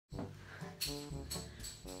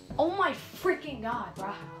Oh my freaking god,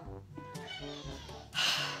 bro.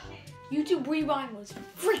 YouTube Rewind was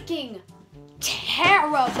freaking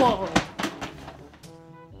terrible.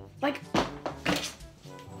 Like, it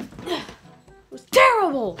was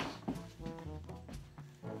terrible.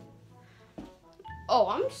 Oh,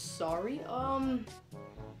 I'm sorry.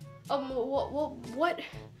 What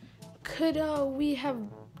could we have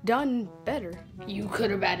done better? You could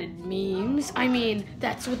have added memes. I mean,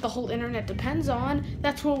 that's what the whole internet depends on.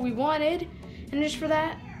 That's what we wanted. And just for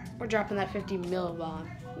that, we're dropping that 50 mil bomb.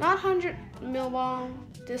 Not 100 mil bomb,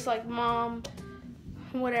 just like mom,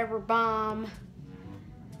 whatever bomb.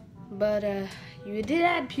 But you did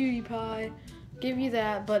add PewDiePie, give you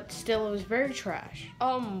that, but still it was very trash.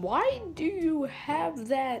 Why do you have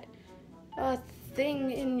that thing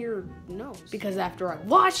in your nose? Because after I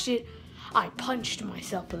watched it, I punched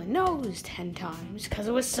myself in the nose 10 times because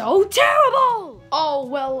it was so terrible. Oh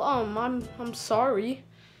well, I'm sorry.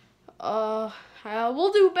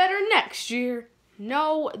 We'll do better next year.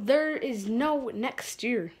 No, there is no next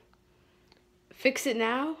year. Fix it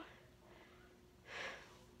now.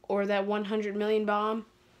 Or that 100 million bomb.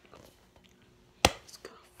 It's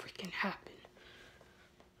gonna freaking happen.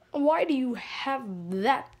 Why do you have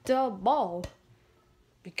that ball?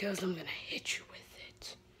 Because I'm gonna hit you with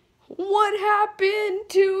it. What happened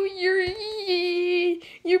to your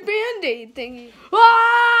Band-Aid thingy?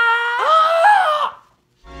 Ah!